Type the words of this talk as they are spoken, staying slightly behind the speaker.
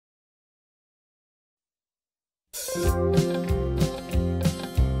Steve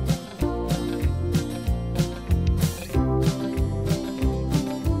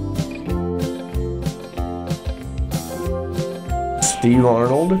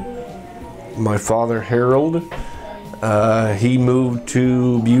Arnold, my father Harold. He moved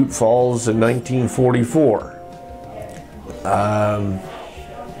to Butte Falls in 1944.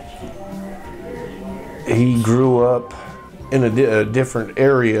 He grew up in a different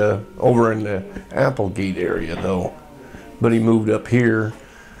area over in the Applegate area though, but he moved up here.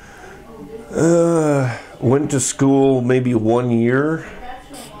 Went to school maybe 1 year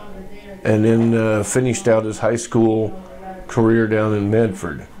and then finished out his high school career down in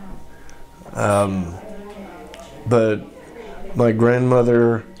Medford. But my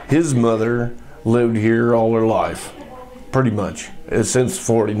grandmother, his mother, lived here all her life, pretty much, since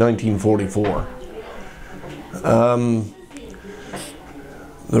 1944.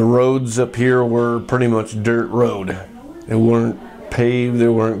 The roads up here were pretty much dirt road. They weren't paved, they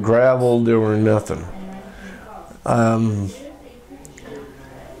weren't gravelled, there were nothing.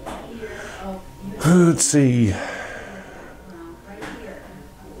 Let's see.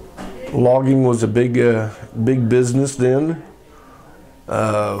 Logging was a big business then.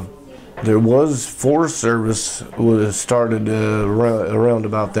 There was Forest Service was started around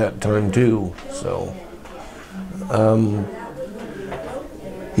about that time too. So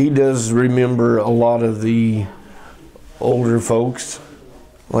he does remember a lot of the older folks,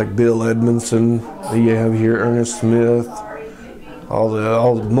 like Bill Edmondson that you have here, Ernest Smith,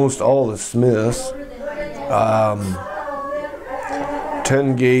 most all the Smiths.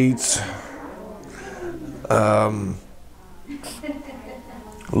 10 Gates,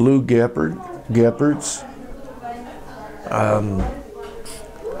 Lou Gepperts,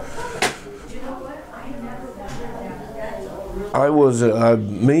 I was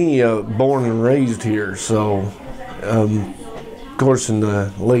born and raised here, so of course in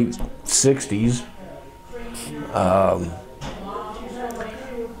the late 60s.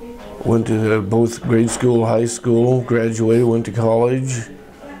 Went to both grade school, high school, graduated, went to college,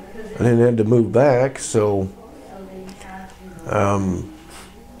 and then had to move back, so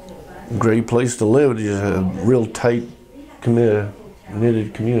great place to live, just a real tight,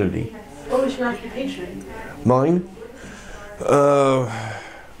 knitted community. What was your occupation? Mine?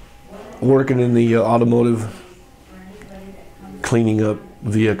 Working in the automotive, cleaning up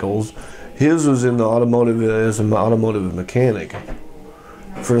vehicles. His was in the automotive as an automotive mechanic.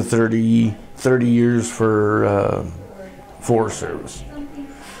 For 30 years for Forest Service.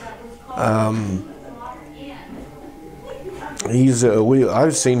 I've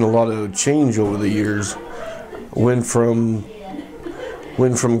seen a lot of change over the years. Went from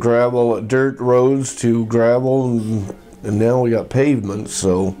gravel, dirt roads to gravel, and now we got pavements.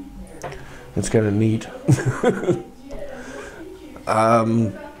 So it's kind of neat.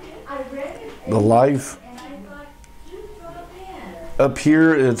 The life up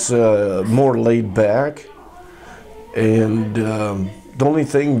here, it's more laid back, and the only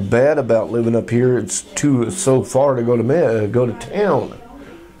thing bad about living up here, it's so far to go to town,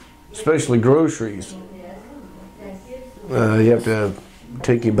 especially groceries. You have to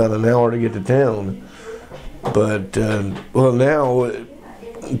take you about an hour to get to town, but well, now it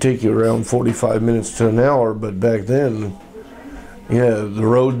take you around 45 minutes to an hour, but back then, yeah, the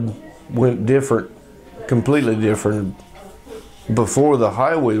road went different, completely different. Before the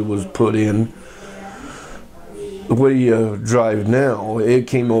highway was put in, the way you drive now, it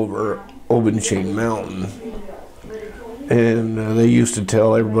came over Obenchain Mountain. And they used to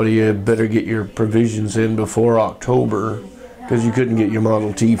tell everybody you had better get your provisions in before October, because you couldn't get your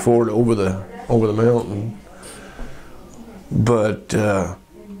Model T Ford over the mountain. But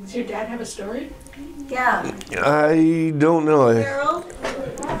does your dad have a story? Yeah. I don't know. Harold,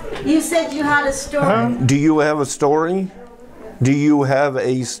 you said you had a story. Do you have a story? Do you have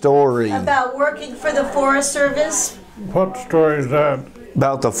a story? About working for the Forest Service? What story is that?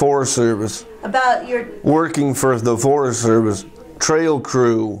 About the Forest Service. About your... Working for the Forest Service. Trail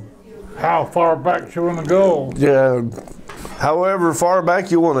crew. How far back you want to go? Yeah, however far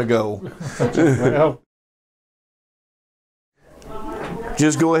back you want to go. Well,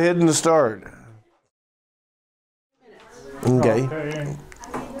 Just go ahead and start. Okay.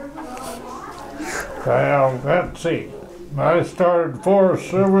 Well, let's see. I started Forest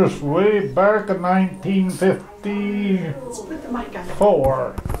Service way back in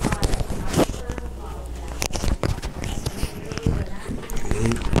 1954.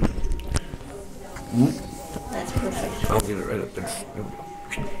 That's perfect. I'll get it right up there.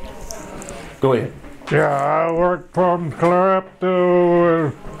 Go ahead. Yeah, I worked from clear up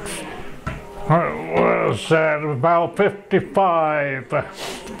to was about 55.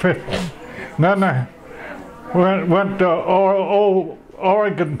 Then I went to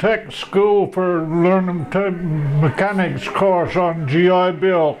Oregon Tech School for learning mechanics course on GI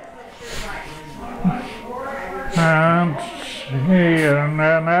Bill. And then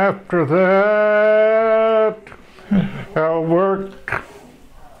after that, I worked.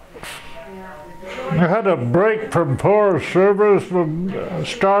 I had a break from Forest Service,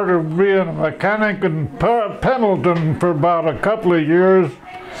 started being a mechanic in Pendleton for about a couple of years.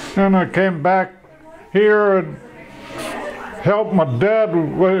 Then I came back here and helped my dad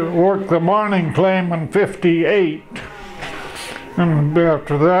work the mining claim in '58. And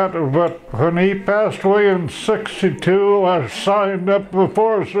after that, but when he passed away in '62, I signed up for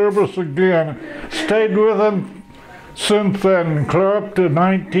Forest Service again. Stayed with him since then, clear up to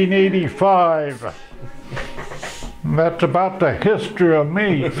 1985. And that's about the history of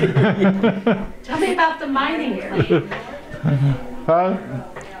me. Tell me about the mining claim. Huh?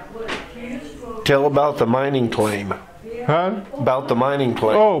 Tell about the mining claim. Huh? About the mining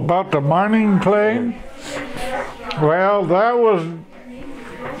claim. Oh, about the mining claim? Well, that was,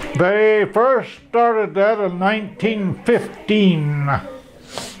 they first started that in 1915.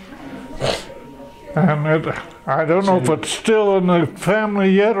 And I don't know if it's still in the family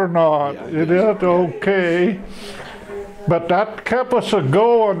yet or not. It is? Okay. But that kept us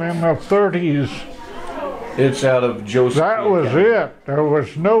a-going in the 30s. It's out of Joseph. That was it. There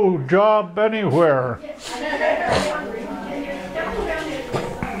was no job anywhere.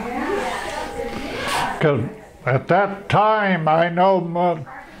 Because at that time, I know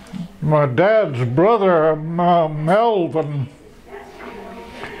my dad's brother, Melvin,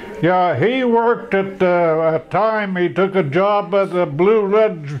 yeah, he worked at a time, he took a job at the Blue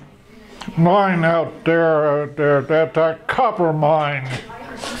Ledge mine out there, at that copper mine.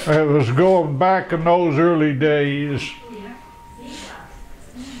 It was going back in those early days.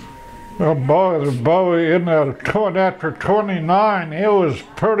 Oh boy, in after 29, it was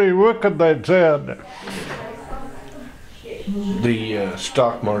pretty wicked, they said. The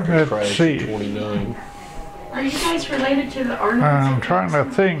stock market crashed in '29. Are you guys related to the Arnolds? I'm trying to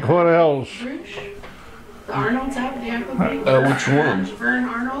think, what else? The Arnolds out in the Applebee's? Which one? Vern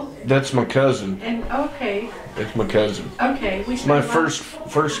Arnold? That's my cousin. And okay. That's my cousin. Okay. My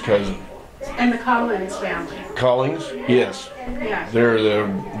first cousin. And the Collins family. Collins? Yes. Yeah.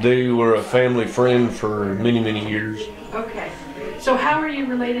 They were a family friend for many, many years. Okay. So how are you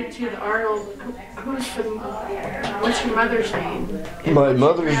related to the Arnold? What's your mother's name? My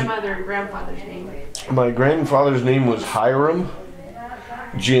mother's grandmother and grandfather's name. My grandfather's name was Hiram,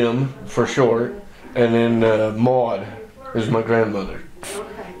 Jim for short, and then Maud is my grandmother.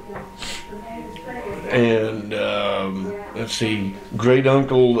 Okay. And let's see, great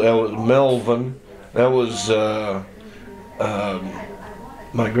uncle Melvin. That was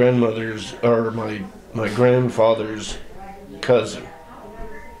my grandmother's or my grandfather's cousin.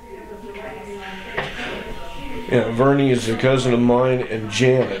 Yeah, Vernie is a cousin of mine, and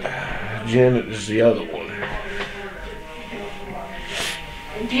Janet is the other one.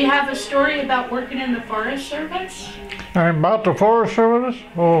 Do you have a story about working in the Forest Service? About the Forest Service?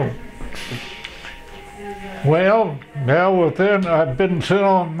 Oh. Well, now I've been sitting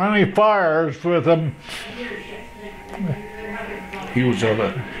on many fires with him. He was on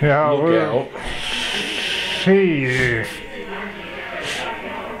a lookout. See.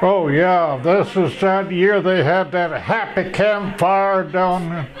 Oh yeah, this is that year they had that happy campfire down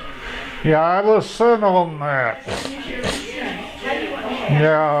there. Yeah, I was sitting on that.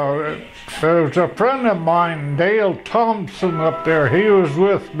 Yeah, there was a friend of mine, Dale Thompson, up there. He was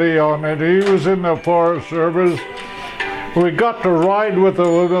with me on it. He was in the Forest Service. We got to ride with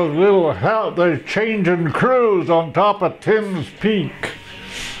those little they're changing crews on top of Tim's Peak.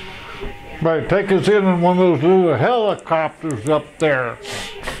 They take us in one of those little helicopters up there.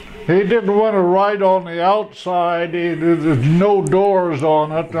 He didn't want to ride on the outside. There's no doors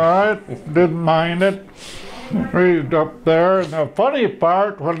on it, all right? Didn't mind it. He's up there. And the funny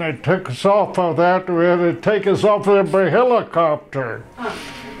part, when they took us off of that, we had to take us off of the helicopter.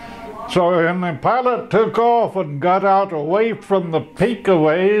 So when the pilot took off and got out away from the peak a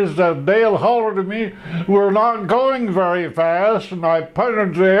ways, Dale hollered at me, "We're not going very fast." And I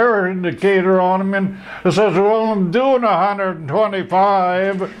pointed the air indicator on him and I says, "Well, I'm doing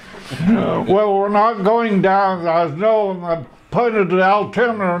 125. Well, we're not going down." I was knowing, I pointed the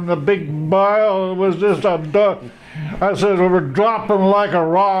altimeter and the big dial was just a duck. I said, "We're dropping like a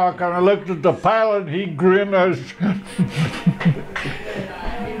rock." And I looked at the pilot, he grinned. I was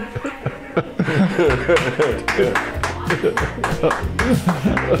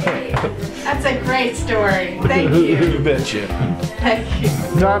That's a great story. Thank you. You betcha. Thank you.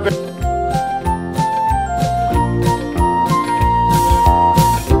 Not